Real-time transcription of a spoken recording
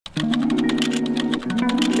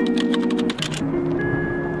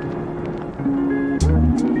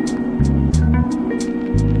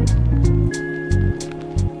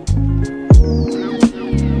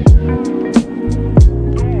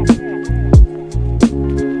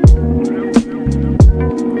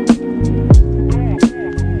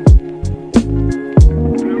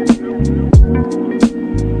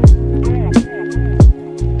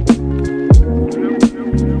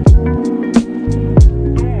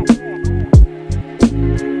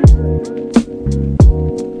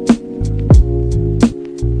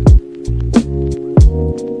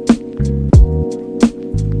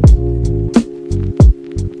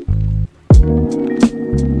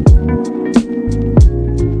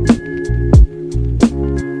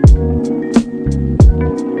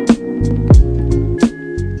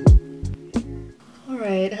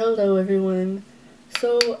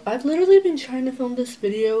this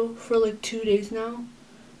video for like 2 days now.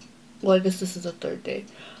 Well, I guess this is the third day.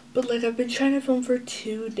 But like I've been trying to film for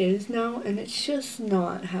 2 days now and it's just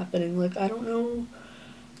not happening. Like I don't know.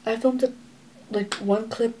 I filmed like one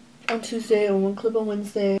clip on Tuesday and one clip on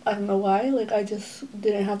Wednesday. I don't know why. Like I just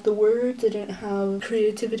didn't have the words. I didn't have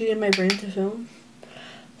creativity in my brain to film.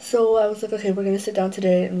 So I was like, okay, we're gonna sit down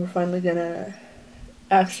today and we're finally gonna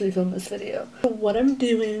actually film this video. So what I'm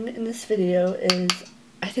doing in this video is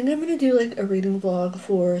I think I'm gonna do like a reading vlog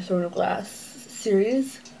for Throne of Glass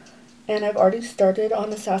series. And I've already started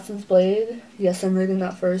on Assassin's Blade. Yes, I'm reading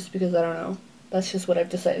that first because I don't know. That's just what I've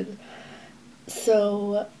decided.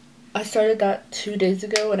 So I started that 2 days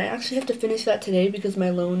ago and I actually have to finish that today because my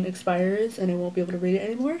loan expires and I won't be able to read it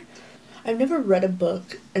anymore. I've never read a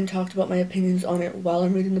book and talked about my opinions on it while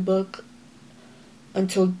I'm reading the book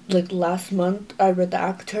until like last month. I read the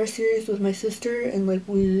ACOTAR series with my sister and like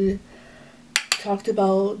we talked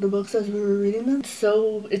about the books as we were reading them.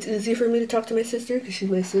 So it's easy for me to talk to my sister because she's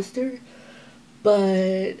my sister,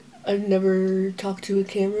 but I've never talked to a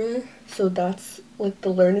camera, so that's like the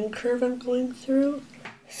learning curve I'm going through.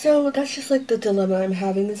 So that's just like the dilemma I'm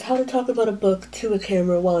having, is how to talk about a book to a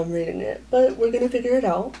camera while I'm reading it, but we're gonna figure it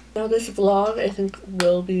out. Now this vlog I think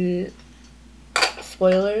will be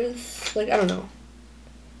spoilers. Like I don't know,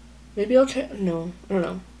 maybe I'll try, no, I don't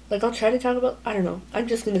know. Like, I'll try to talk about, I don't know. I'm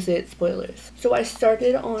just gonna say it's spoilers. So I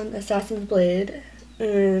started on Assassin's Blade,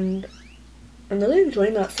 and I'm really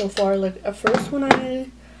enjoying that so far. Like, at first when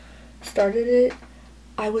I started it,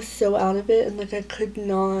 I was so out of it, and like, I could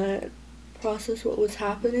not process what was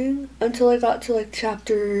happening until I got to like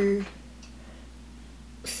chapter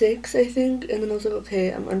 6, I think, and then I was like,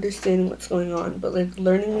 okay, I'm understanding what's going on, but like,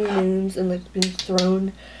 learning new names and like being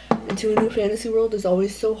thrown into a new fantasy world is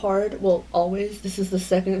always so hard. Well, always. This is the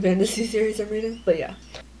second fantasy series I'm reading, but yeah.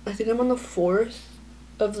 I think I'm on the 4th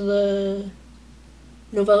of the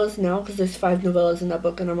novellas now, because there's 5 novellas in that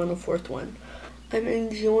book, and I'm on the 4th one. I'm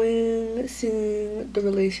enjoying seeing the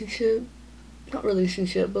relationship, not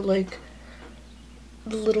relationship, but like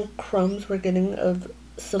the little crumbs we're getting of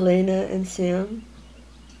Selena and Sam.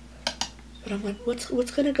 But I'm like, what's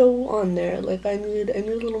gonna go on there? Like, I need a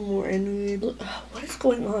little more. What is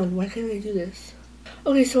going on? Why can't I do this?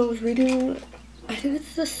 Okay, so I was reading, I think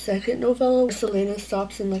it's the second novella where Selena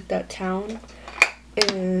stops in like that town,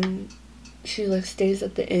 and she like stays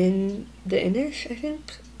at the inn-ish, I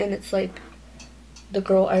think, and it's like the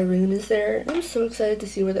girl Irene is there. And I'm so excited to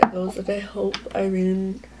see where that goes. Like, I hope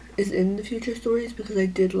Irene is in the future stories because I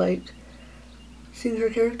did like seeing her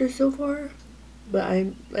character so far. But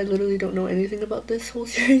I literally don't know anything about this whole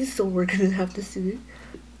series, so we're gonna have to see.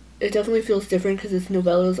 It definitely feels different because it's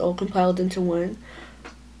novellas all compiled into one.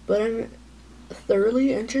 But I'm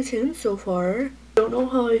thoroughly entertained so far. Don't know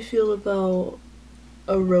how I feel about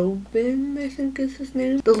Robin, I think is his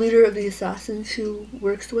name. The leader of the assassins she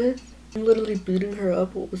works with. I'm literally beating her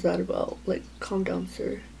up. What was that about? Like, calm down,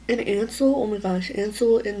 sir. And Ansel, oh my gosh,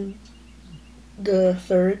 Ansel in the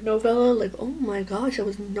 3rd novella, like, oh my gosh, I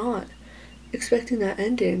was not expecting that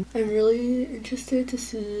ending. I'm really interested to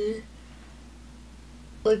see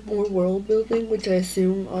like more world building, which I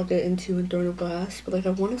assume I'll get into in Throne of Glass, but like I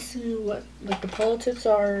want to see what like the politics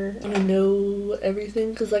are. I want to know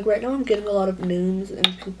everything because like right now I'm getting a lot of names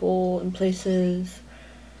and people and places,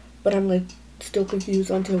 but I'm like still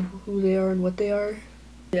confused onto who they are and what they are.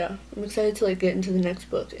 Yeah, I'm excited to like get into the next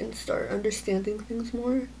book and start understanding things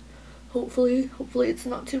more. Hopefully it's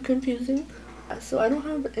not too confusing. So I don't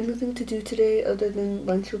have anything to do today other than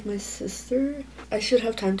lunch with my sister. I should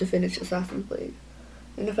have time to finish Assassin's Blade.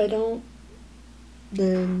 And if I don't,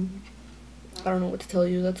 then I don't know what to tell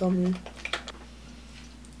you. That's on me.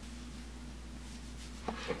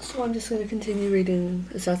 So I'm just going to continue reading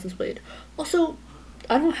Assassin's Blade. Also,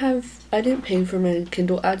 I didn't pay for my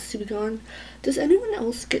Kindle ads to be gone. Does anyone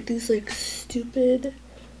else get these like stupid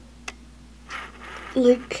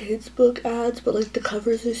like kids book ads, but like the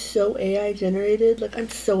covers are so AI generated? Like, I'm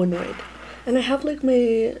so annoyed. And I have like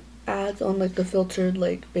my ads on like the filtered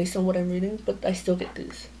like based on what I'm reading, but I still get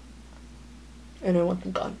these and I want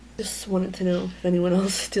them gone. Just wanted to know if anyone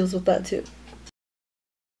else deals with that too.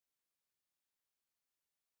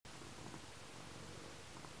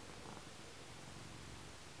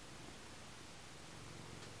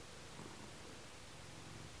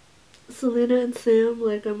 Selena and Sam,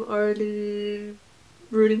 like, I'm already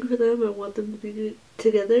rooting for them. I want them to be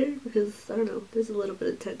together because, I don't know, there's a little bit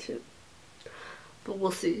of tension. But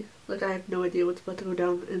we'll see. Like, I have no idea what's about to go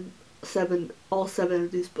down in all seven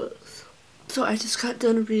of these books. So I just got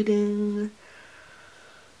done reading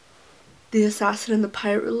The Assassin and the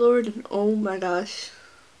Pirate Lord, and oh my gosh.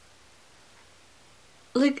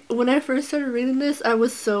 Like, when I first started reading this, I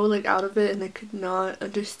was so, like, out of it and I could not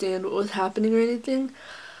understand what was happening or anything.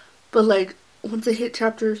 But, like, once I hit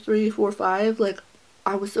chapter 3, 4, 5, like,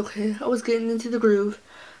 I was okay. I was getting into the groove.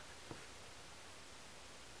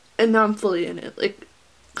 And now I'm fully in it. Like,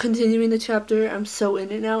 continuing the chapter, I'm so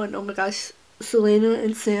in it now. And oh my gosh, Selena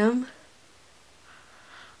and Sam,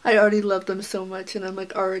 I already love them so much. And I'm,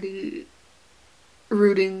 like, already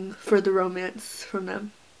rooting for the romance from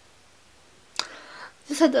them.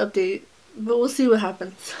 Just had to update, but we'll see what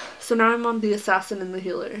happens. So now I'm on the assassin and the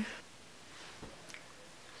healer.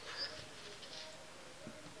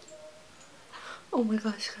 Oh my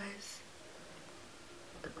gosh, guys.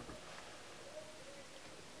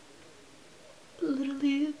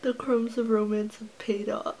 Literally, the crumbs of romance have paid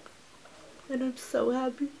off. And I'm so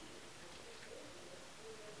happy.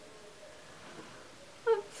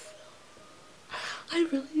 I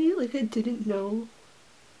really, like, I didn't know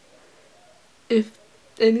if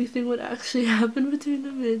anything would actually happen between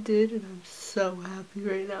them, and it did, and I'm so happy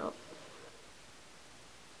right now.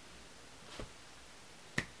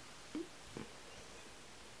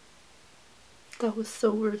 That was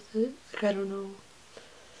so worth it. Like, I don't know.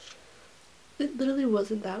 It literally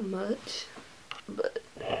wasn't that much, but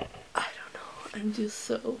I don't know. I'm just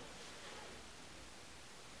so...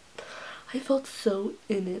 I felt so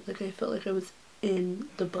in it. Like, I felt like I was in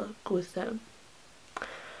the book with them.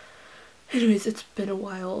 Anyways, it's been a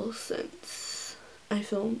while since I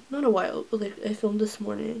filmed. Not a while, but like, I filmed this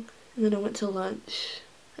morning, and then I went to lunch,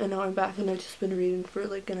 and now I'm back, and I've just been reading for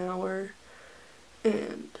like an hour,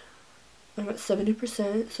 and I'm at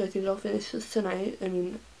 70%, so I think I'll finish this tonight. I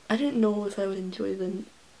mean, I didn't know if I would enjoy the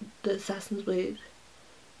Assassin's Blade,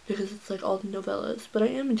 because it's like all the novellas, but I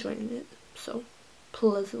am enjoying it, so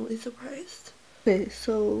pleasantly surprised. Okay,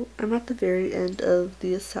 so I'm at the very end of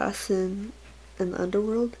The Assassin and the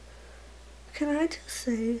Underworld. Can I just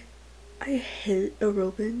say, I hate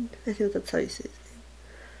Robin. I think that's how you say his name.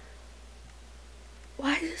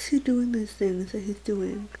 Why is he doing these things that he's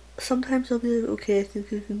doing? Sometimes I'll be like, okay, I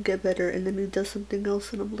think you can get better, and then he does something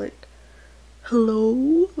else, and I'm like,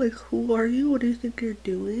 hello? Like, who are you? What do you think you're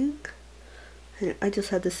doing? And I just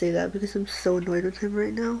had to say that because I'm so annoyed with him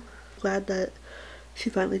right now. Glad that she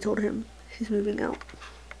finally told him she's moving out.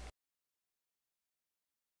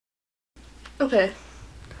 Okay.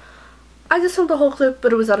 I just filmed the whole clip,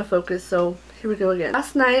 but it was out of focus, so here we go again.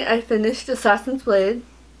 Last night, I finished Assassin's Blade.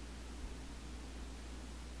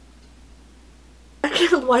 I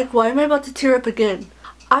can't, like, why am I about to tear up again?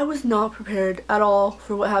 I was not prepared at all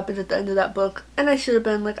for what happened at the end of that book, and I should have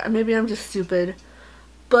been. Like, maybe I'm just stupid,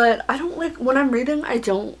 but I don't, like, when I'm reading, I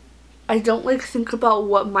don't like think about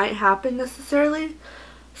what might happen necessarily,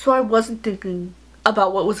 so I wasn't thinking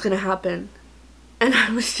about what was gonna happen, and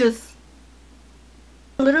I was just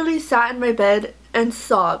literally sat in my bed and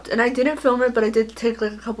sobbed. And I didn't film it, but I did take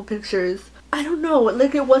like a couple pictures. I don't know,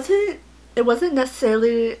 like, it wasn't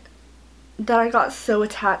necessarily that I got so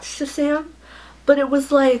attached to Sam, but it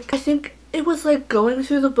was like, I think it was like going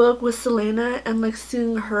through the book with Selena and like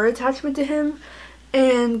seeing her attachment to him,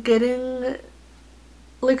 and getting,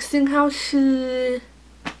 like, seeing how she,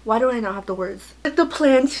 why do I not have the words? Like, the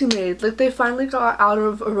plan she made. Like, they finally got out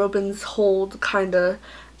of Robin's hold, kinda,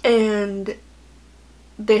 and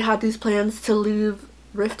they had these plans to leave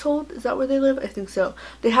Rifthold. Is that where they live? I think so.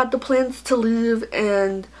 They had the plans to leave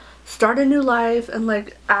and start a new life and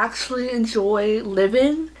like actually enjoy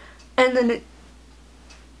living, and then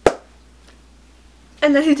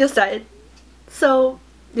he just died. So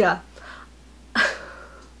yeah.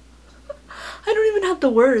 I don't even have the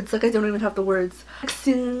words. Like, I don't even have the words. Like,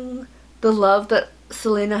 seeing the love that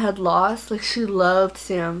Selena had lost, like, she loved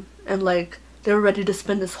Sam, and like they were ready to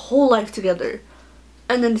spend this whole life together.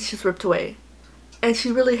 And then it's just ripped away. And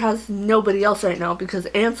she really has nobody else right now because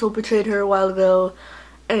Ansel betrayed her a while ago.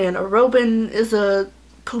 And Robin is a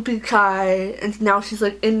poopy Kai. And now she's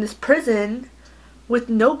like in this prison with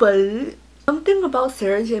nobody. Something about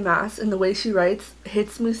Sarah J. Maas and the way she writes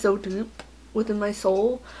hits me so deep within my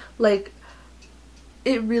soul. Like,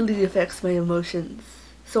 it really affects my emotions.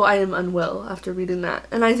 So I am unwell after reading that.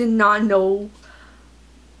 And I did not know.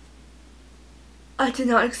 I did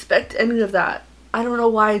not expect any of that. I don't know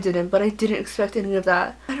why I didn't, but I didn't expect any of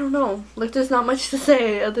that. I don't know. Like, there's not much to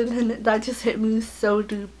say other than that just hit me so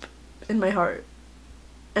deep in my heart.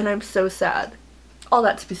 And I'm so sad. All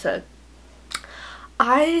that to be said.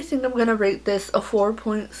 I think I'm gonna rate this a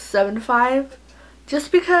 4.75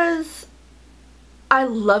 just because I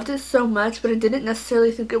loved it so much, but I didn't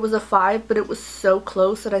necessarily think it was a 5, but it was so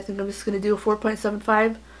close that I think I'm just gonna do a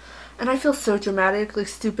 4.75. And I feel so dramatic, like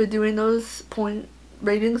stupid doing those point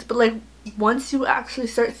ratings, but like once you actually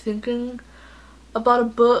start thinking about a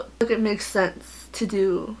book, like, it makes sense to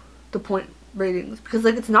do the point ratings because,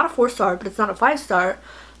 like, it's not a 4-star, but it's not a 5-star,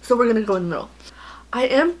 so we're gonna go in the middle. I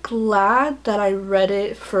am glad that I read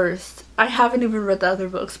it first. I haven't even read the other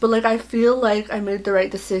books, but, like, I feel like I made the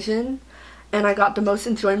right decision and I got the most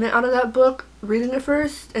enjoyment out of that book reading it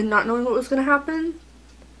first and not knowing what was gonna happen.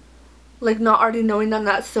 Like, not already knowing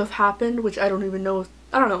that stuff happened, which I don't even know.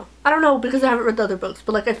 I don't know because I haven't read the other books,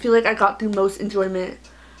 but, like, I feel like I got the most enjoyment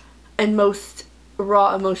and most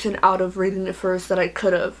raw emotion out of reading it first that I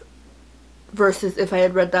could have, versus if I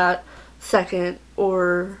had read that second,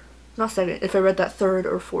 or not second, if I read that third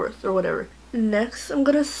or fourth or whatever. Next, I'm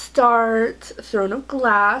gonna start Throne of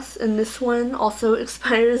Glass, and this one also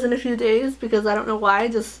expires in a few days because I don't know why,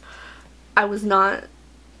 just I wasn't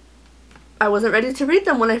ready to read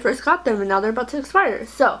them when I first got them, and now they're about to expire.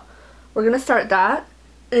 So we're gonna start that,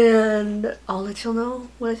 and I'll let y'all know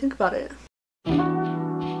what I think about it.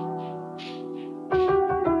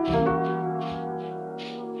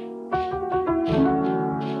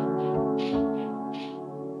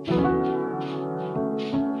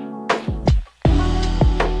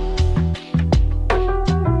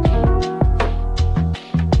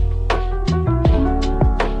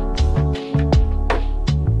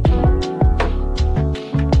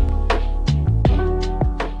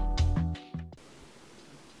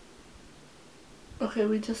 Okay,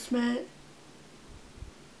 we just met.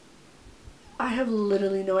 I have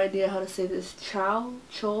literally no idea how to say this.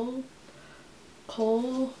 Cole,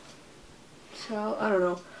 I don't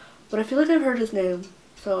know. But I feel like I've heard his name,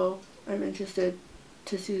 so I'm interested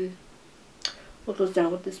to see what goes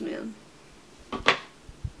down with this man.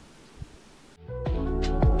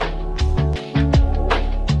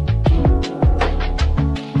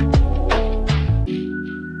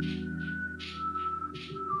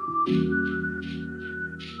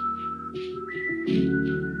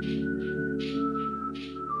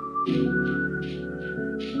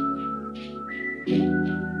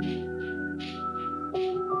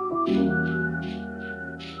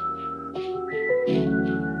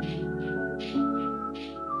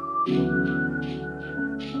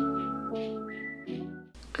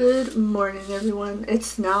 Good morning, everyone.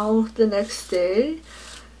 It's now the next day,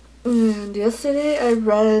 and yesterday I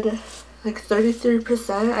read like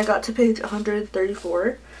 33%. I got to page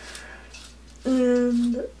 134,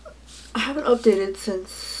 and I haven't updated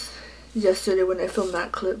since yesterday when I filmed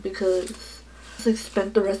that clip because I like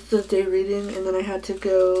spent the rest of the day reading, and then I had to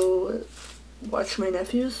go watch my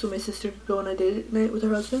nephews so my sister could go on a date night with her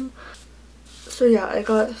husband. So yeah, I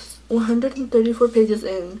got 134 pages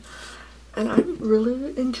in. And I'm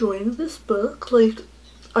really enjoying this book. Like,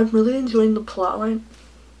 I'm really enjoying the plotline.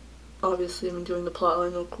 Obviously, I'm enjoying the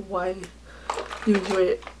plotline. Like, why you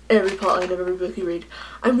enjoy every plotline of every book you read.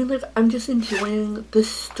 I mean, like, I'm just enjoying the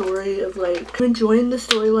story of, like, I'm enjoying the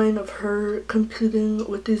storyline of her competing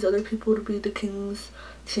with these other people to be the king's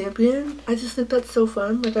champion. I just think that's so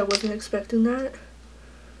fun. Like, I wasn't expecting that.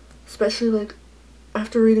 Especially, like,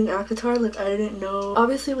 after reading ACOTAR, like, I didn't know,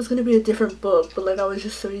 obviously it was going to be a different book, but like I was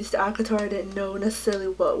just so used to ACOTAR, I didn't know necessarily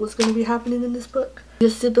what was going to be happening in this book. I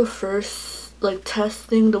just did the first like test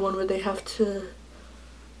thing, the one where they have to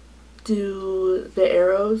do the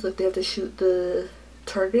arrows, like they have to shoot the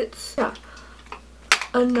targets. Yeah.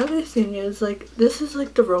 Another thing is, like, this is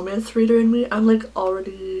like the romance reader in me. I'm like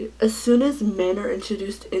already, as soon as men are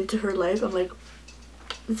introduced into her life, I'm like,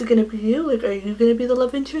 is it gonna be you? Like, are you gonna be the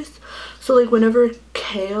love interest? So like whenever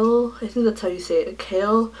Kale, I think that's how you say it,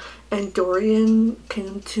 Kale and Dorian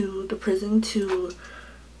came to the prison to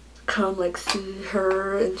come like see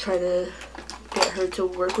her and try to get her to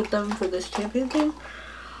work with them for this champion thing,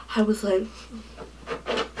 I was like,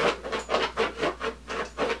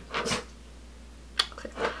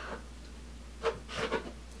 okay,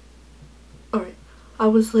 alright, I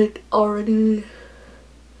was like already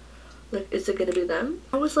like, is it gonna be them?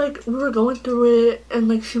 I was like, we were going through it, and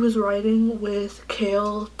like she was riding with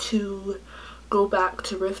Kale to go back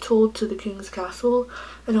to Rifthold, to the king's castle,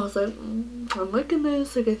 and I was like, I'm liking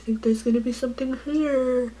this, like I think there's gonna be something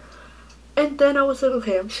here. And then I was like,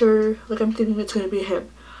 okay, I'm sure, like I'm thinking it's gonna be him.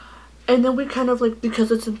 And then we kind of like,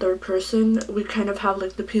 because it's in third person, we kind of have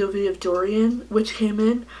like the POV of Dorian, which came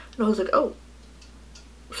in, and I was like, oh.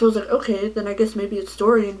 So I was like, okay, then I guess maybe it's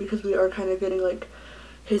Dorian, because we are kind of getting like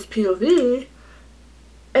his POV.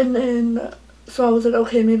 And then so I was like,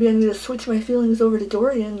 okay, maybe I need to switch my feelings over to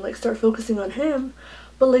Dorian, like start focusing on him.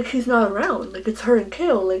 But like he's not around, like it's her and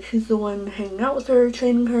Kale, like he's the one hanging out with her,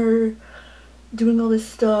 training her, doing all this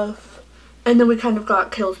stuff. And then we kind of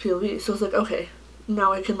got Kale's POV, so I was like, okay,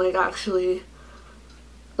 now I can like actually,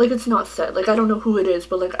 like it's not set, like I don't know who it is,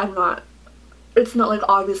 but like I'm not it's not like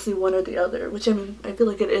obviously one or the other, which I mean, I feel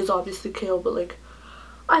like it is obviously Kale, but like,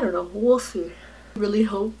 I don't know, we'll see. I really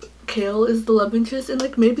hope Kale is the love interest, and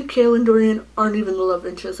like maybe Kale and Dorian aren't even the love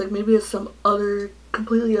interest, like maybe it's some other,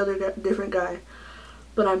 completely other different guy,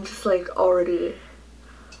 but I'm just like already,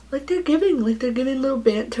 like they're giving little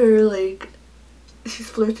banter, like she's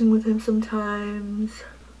flirting with him sometimes.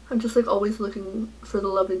 I'm just like always looking for the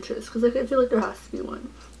love interest, because like I feel like there has to be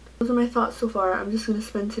one. Those are my thoughts so far. I'm just gonna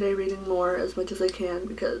spend today reading more as much as I can,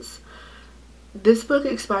 because this book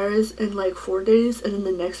expires in like 4 days and then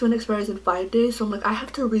the next one expires in 5 days, so I'm like I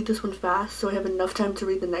have to read this one fast so I have enough time to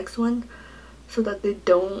read the next one so that they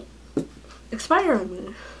don't expire on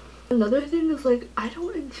me. Another thing is like I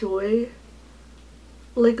don't enjoy,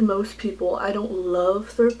 like most people, I don't love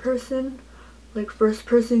third person. Like first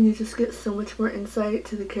person, you just get so much more insight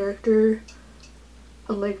to the character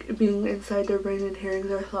and like being inside their brain and hearing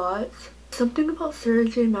their thoughts. Something about Sarah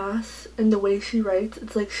J Maas and the way she writes,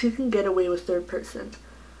 it's like she can get away with third person.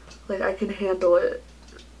 Like I can handle it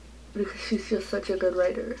because she's just such a good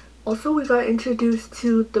writer. Also, we got introduced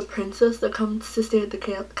to the princess that comes to stay at the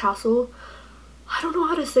castle. I don't know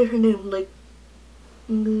how to say her name, like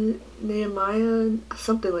Nehemiah,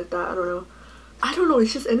 something like that, I don't know. I don't know,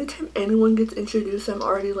 it's just anytime anyone gets introduced, I'm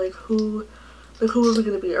already like, who are we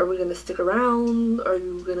gonna be? Are we gonna stick around? Are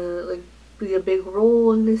you gonna like be a big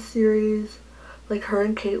role in this series? Like her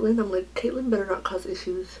and Caitlyn, I'm like, Caitlyn better not cause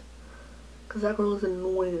issues, because that girl is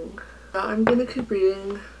annoying. I'm gonna keep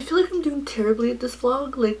reading. I feel like I'm doing terribly at this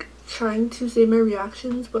vlog, like trying to say my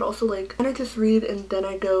reactions, but also like I just read and then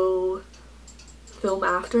I go film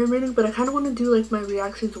after I'm reading, but I kind of want to do like my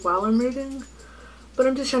reactions while I'm reading. But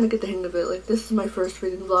I'm just trying to get the hang of it. Like, this is my first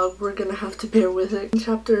reading vlog. We're gonna have to bear with it. In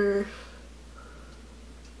chapter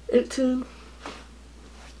 18,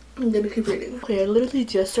 I'm gonna keep reading. Okay, I literally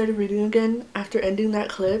just started reading again after ending that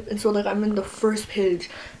clip. And so, like, I'm in the first page.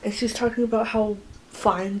 And she's talking about how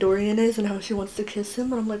fine Dorian is and how she wants to kiss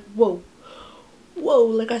him. And I'm like, whoa. Whoa.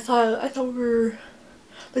 Like, I thought we were...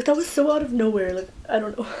 Like, that was so out of nowhere. Like, I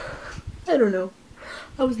don't know. I don't know.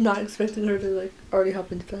 I was not expecting her to, like, already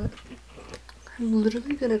hop into that. I'm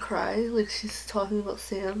literally gonna cry, like she's talking about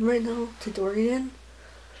Sam right now to Dorian.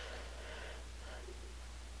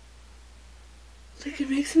 Like it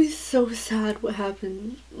makes me so sad what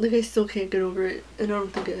happened. Like I still can't get over it and I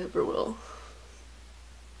don't think I ever will.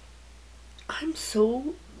 I'm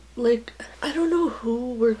so, like, I don't know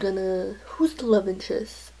who's the love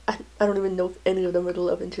interest. I don't even know if any of them are the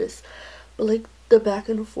love interest. But like the back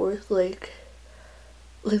and forth, like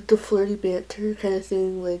the flirty banter kind of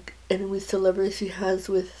thing, like enemies to lovers she has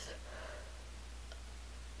with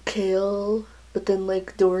Kale, but then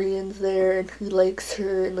like Dorian's there and he likes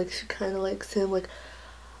her and like she kind of likes him. Like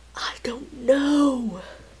I don't know,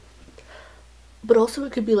 but also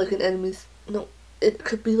it could be like an enemies, no, it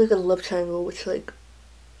could be like a love triangle, which like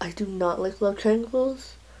I do not like love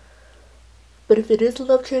triangles, but if it is a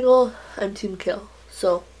love triangle, I'm team Kale.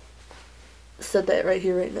 So said that right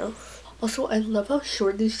here right now. Also, I love how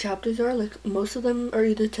short these chapters are. Like, most of them are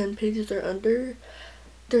either 10 pages or under.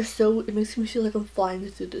 It makes me feel like I'm flying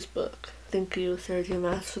through this book. Thank you, Sarah J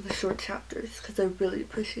Maas, for the short chapters, because I really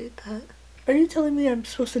appreciate that. Are you telling me I'm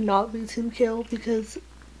supposed to not be Team Kale? Because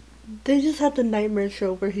they just had the nightmare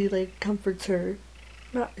show where he, like, comforts her.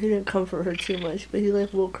 He didn't comfort her too much, but he,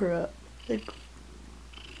 like, woke her up. Like,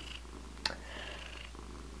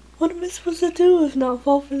 what am I supposed to do if not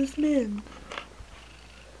fall for this man?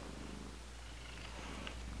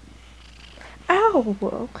 Ow,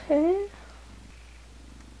 okay.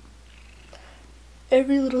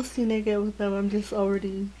 Every little scene I get with them, I'm just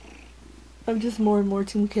more and more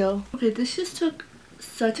Team Kale. Okay, this just took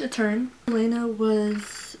such a turn. Elena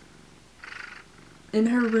was in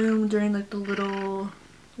her room during like the little,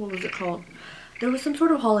 what was it called? There was some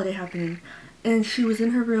sort of holiday happening. And she was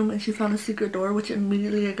in her room and she found a secret door, which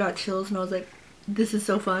immediately I got chills and I was like, this is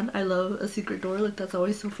so fun. I love a secret door, like that's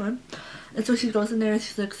always so fun. And so she goes in there and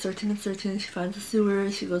she's like searching and searching. She finds a sewer,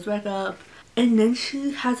 she goes back up. And then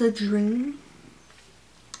she has a dream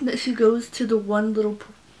that she goes to the one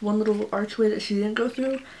little archway that she didn't go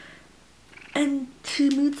through. And she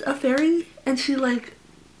meets a fairy and she like,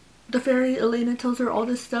 the fairy Elena tells her all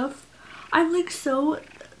this stuff. I'm like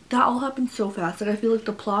that all happened so fast. Like I feel like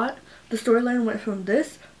the storyline went from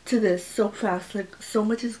this to this so fast. Like so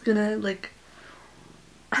much is gonna like,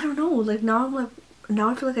 I don't know, like now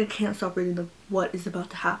I feel like I can't stop reading like what is about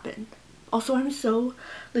to happen. Also I'm so,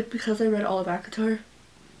 like because I read all of ACOTAR,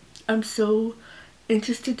 I'm so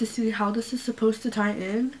interested to see how this is supposed to tie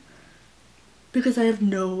in. Because I have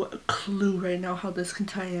no clue right now how this can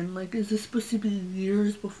tie in. Like is this supposed to be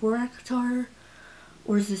years before ACOTAR?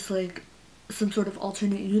 Or is this like some sort of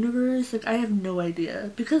alternate universe. Like, I have no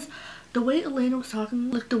idea, because the way Elena was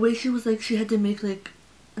talking, like the way she was like she had to make like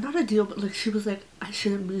not a deal, but like she was like, I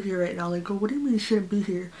shouldn't be here right now. Like, girl, what do you mean you shouldn't be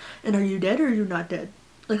here? And are you dead or are you not dead?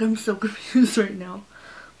 Like, I'm so confused right now.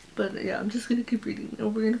 But yeah, I'm just gonna keep reading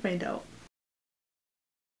and we're gonna find out.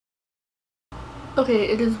 Okay,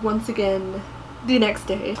 it is once again the next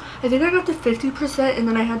day. I think I got to 50% and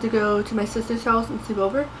then I had to go to my sister's house and sleep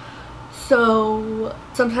over. So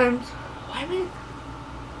sometimes, why am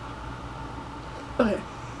I? Okay.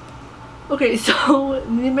 Okay, so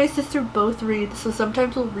me and my sister both read, so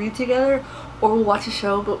sometimes we'll read together or we'll watch a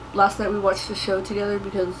show, but last night we watched the show together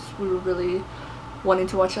because we were really wanting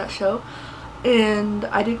to watch that show. And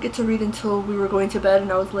I didn't get to read until we were going to bed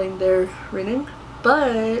and I was laying there reading.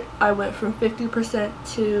 But I went from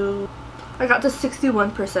 50% to, I got to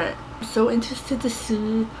 61%. I'm so interested to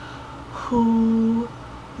see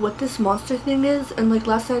what this monster thing is. And like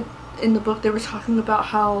last night in the book they were talking about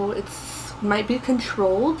how it's might be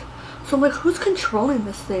controlled. So I'm like, who's controlling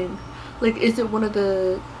this thing? Like, is it one of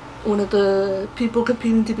the people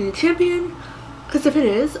competing to be a champion? Because if it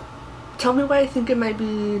is, tell me why I think it might be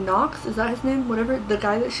Nox. Is that his name? Whatever. The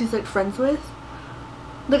guy that she's like friends with.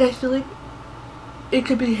 Like, I feel like it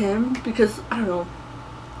could be him because, I don't know.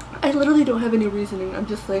 I literally don't have any reasoning. I'm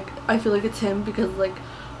just like, I feel like it's him because like,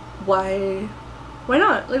 why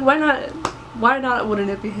not? Like, why not? Why not wouldn't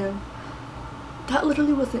it be him? That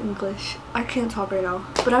literally wasn't English. I can't talk right now.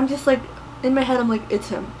 But I'm just like, in my head I'm like, it's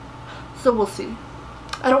him. So we'll see.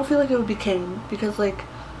 I don't feel like it would be Kane because like,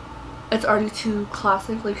 it's already too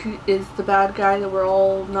classic. Like, he is the bad guy that we're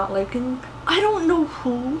all not liking. I don't know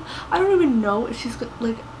who. I don't even know if she's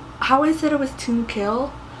like, how I said I was Team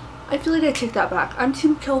Kale. I feel like I take that back. I'm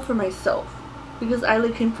Team Kale for myself because I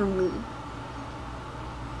like him for me.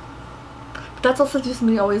 But that's also just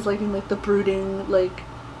me always liking like the brooding, like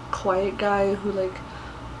quiet guy who like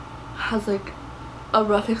has like a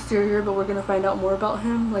rough exterior, but we're gonna find out more about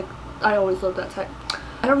him. Like, I always love that type.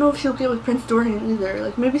 I don't know if she'll get with Prince Dorian either.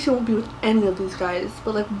 Like, maybe she won't be with any of these guys,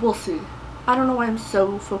 but like, we'll see. I don't know why I'm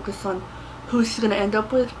so focused on who she's gonna end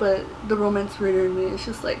up with, but the romance reader in me is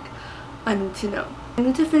just like, I need to know. I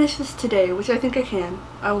need to finish this today, which I think I can.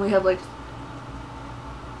 I only have like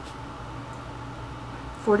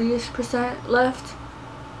 40-ish% left.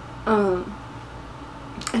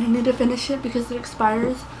 And I need to finish it because it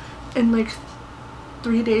expires in like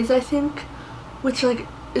 3 days, I think, which like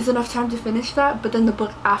is enough time to finish that. But then the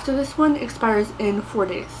book after this one expires in 4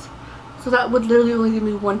 days, so that would literally only give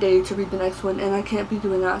me 1 day to read the next one, and I can't be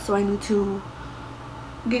doing that. So I need to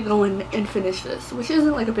get going and finish this, which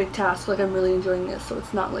isn't like a big task. Like, I'm really enjoying this, so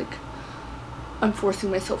it's not like I'm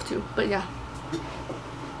forcing myself to. But yeah.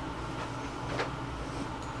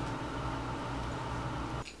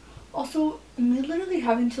 Also, me literally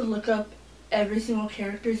having to look up every single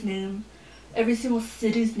character's name, every single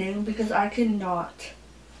city's name, because I cannot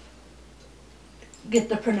get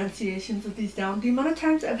the pronunciations of these down. The amount of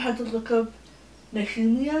times I've had to look up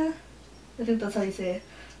Nehemia, I think that's how you say it,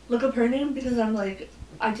 look up her name because I'm like,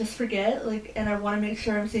 I just forget, like, and I want to make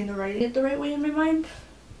sure I'm saying it the right way in my mind.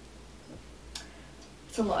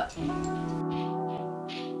 It's a lot.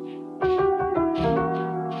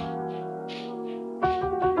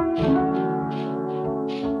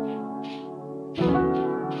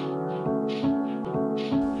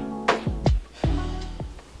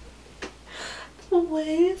 The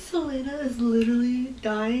way Selena is literally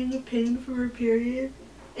dying of pain from her period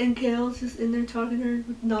and Kale's just in there talking to her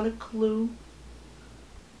with not a clue.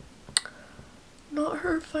 Not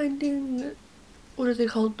her finding, what are they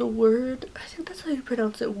called, the word? I think that's how you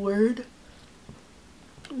pronounce it, word.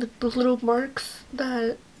 The little marks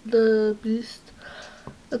that the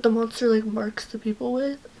monster like marks the people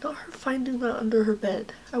with. Not her finding that under her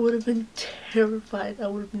bed. I would have been terrified. I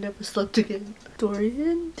would have never slept again.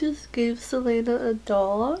 Dorian just gave Selena a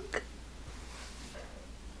dog.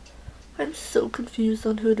 I'm so confused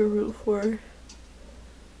on who to root for.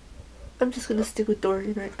 I'm just gonna stick with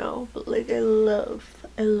Dorian right now, but like, I love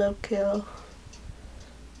Kale.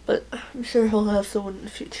 But I'm sure he'll have someone in the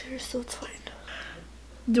future, so it's fine.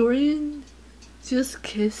 Dorian just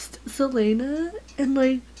kissed Selena, and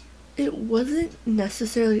like, it wasn't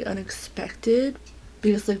necessarily unexpected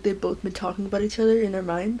because like they've both been talking about each other in their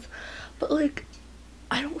minds, but like,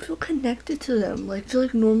 I don't feel connected to them. Like, I feel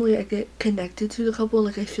like normally I get connected to the couple,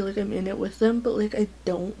 like I feel like I'm in it with them, but like I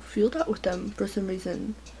don't feel that with them for some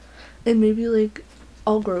reason. And maybe like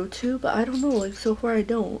I'll grow to, but I don't know, like so far I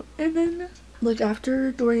don't. And then like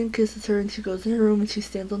after Dorian kisses her and she goes in her room and she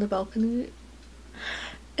stands on the balcony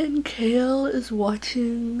and Kale is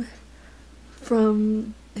watching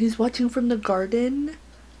from the garden,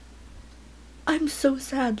 I'm so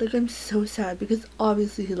sad. Like, I'm so sad because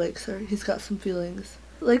obviously he likes her. He's got some feelings.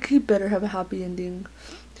 Like, he better have a happy ending.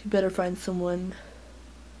 He better find someone.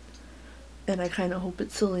 And I kind of hope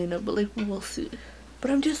it's Selena, but like, we'll see.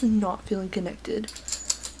 But I'm just not feeling connected.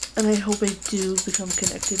 And I hope I do become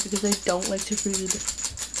connected because I don't like to read.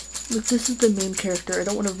 Like, this is the main character. I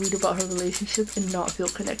don't want to read about her relationship and not feel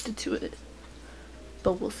connected to it.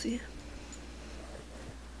 But we'll see.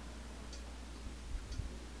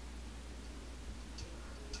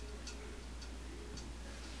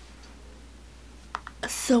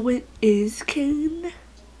 So it is Kane?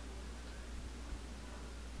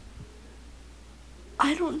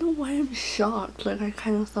 I don't know why I'm shocked. Like, I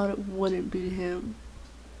kind of thought it wouldn't be him.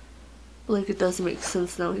 Like, it does make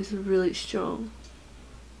sense now. He's really strong.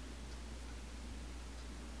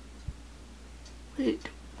 Wait,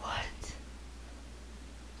 what?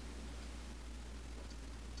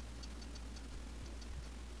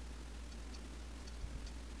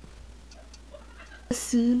 The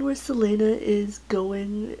scene where Selena is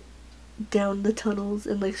going down the tunnels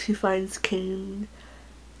and like she finds Kane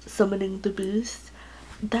summoning the beast,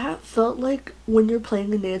 that felt like when you're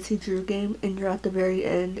playing a Nancy Drew game and you're at the very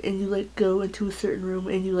end and you like go into a certain room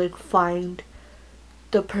and you like find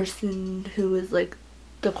the person who is like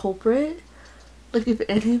the culprit. Like, if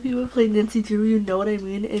any of you have played Nancy Drew, you know what I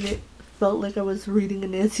mean, and it felt like I was reading a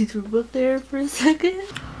Nancy Drew book there for a second.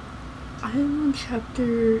 I'm on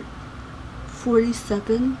chapter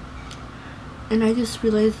 47, and I just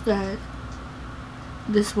realized that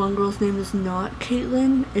this one girl's name is not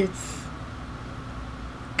Caitlin, it's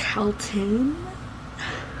Caltane.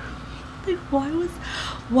 Like,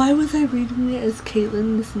 why was I reading it as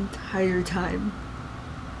Caitlin this entire time?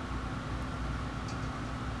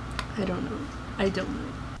 I don't know.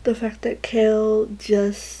 The fact that Kale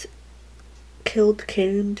just killed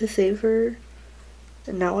Kane to save her,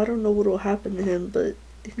 and now I don't know what will happen to him, but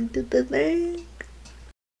he did the thing.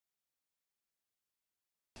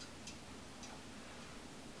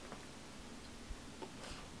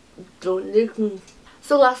 Don't lick me.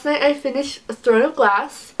 So last night I finished Throne of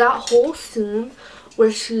Glass. That whole scene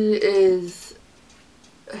where she is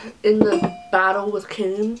in the battle with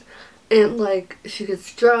Kane and like she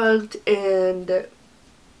gets drugged and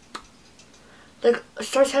like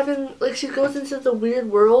starts having like she goes into the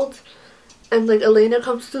weird world and like Elena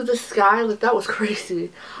comes through the sky, like that was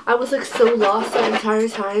crazy. I was like so lost that entire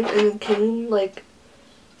time, and then Kane, like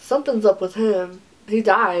something's up with him. He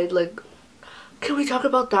died. Like, can we talk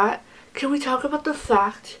about that? Can we talk about the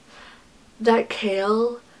fact that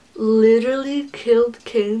Kale literally killed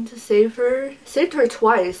Kane to save her? Saved her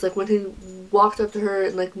twice. Like, when he walked up to her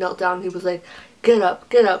and like knelt down, he was like, get up,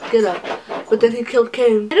 get up, get up. But then he killed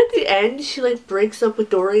Kane. And at the end, she like breaks up with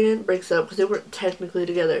Dorian. Breaks up because they weren't technically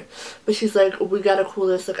together. But she's like, we gotta cool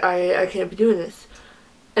this. Like, I can't be doing this.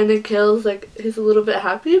 And then Kale's like, he's a little bit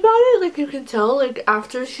happy about it. Like, you can tell, like,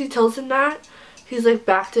 after she tells him that, he's like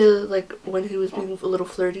back to like when he was being a little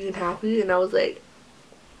flirty and happy. And I was like,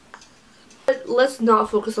 let's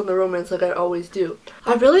not focus on the romance like I always do.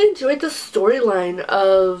 I really enjoyed the storyline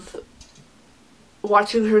of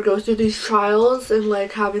watching her go through these trials and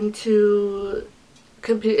like having to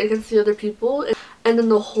compete against the other people, and then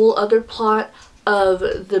the whole other plot of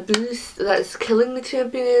the beast that is killing the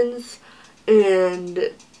champions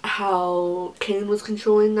and how Kane was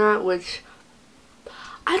controlling that, which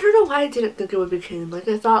I don't know why I didn't think it would be Kane. Like,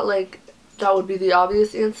 I thought like that would be the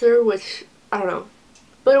obvious answer, which I don't know,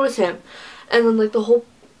 but it was him. And then like the whole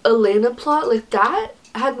Elena plot, like that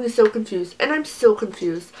had me so confused, and I'm still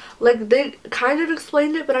confused. Like, they kind of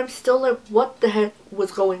explained it, but I'm still like, what the heck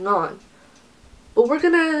was going on? But we're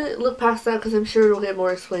gonna look past that because I'm sure it'll get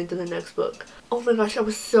more explained in the next book. Oh my gosh, I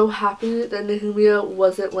was so happy that Nehemia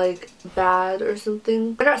wasn't like bad or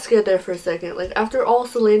something. I got scared there for a second. Like, after all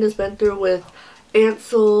Selena's been through with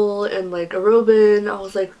Ansel and like Arobin, I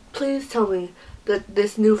was like, please tell me that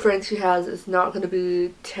this new friend she has is not gonna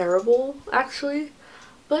be terrible, actually.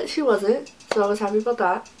 But she wasn't, so I was happy about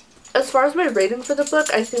that. As far as my rating for the book,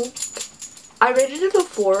 I think I rated it a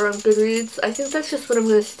 4 on Goodreads. I think that's just what I'm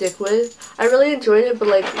going to stick with. I really enjoyed it, but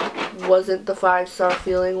like wasn't the 5-star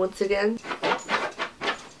feeling once again.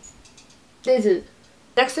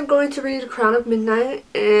 Next I'm going to read Crown of Midnight,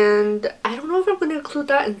 and I don't know if I'm going to include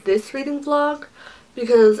that in this reading vlog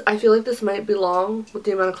because I feel like this might be long with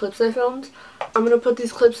the amount of clips I filmed. I'm going to put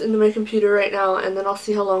these clips into my computer right now, and then I'll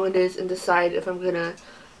see how long it is and decide if I'm going to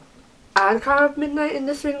add Crown of Midnight in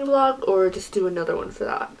this reading vlog or just do another one for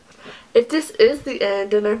that. If this is the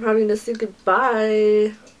end and I'm having to say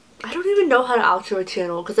goodbye, I don't even know how to outro a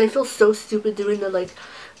channel because I feel so stupid doing the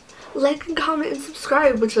like and comment and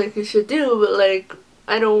subscribe, which like you should do, but like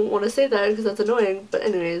I don't want to say that because that's annoying, but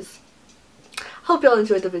anyways. Hope y'all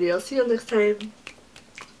enjoyed the video. See you next time.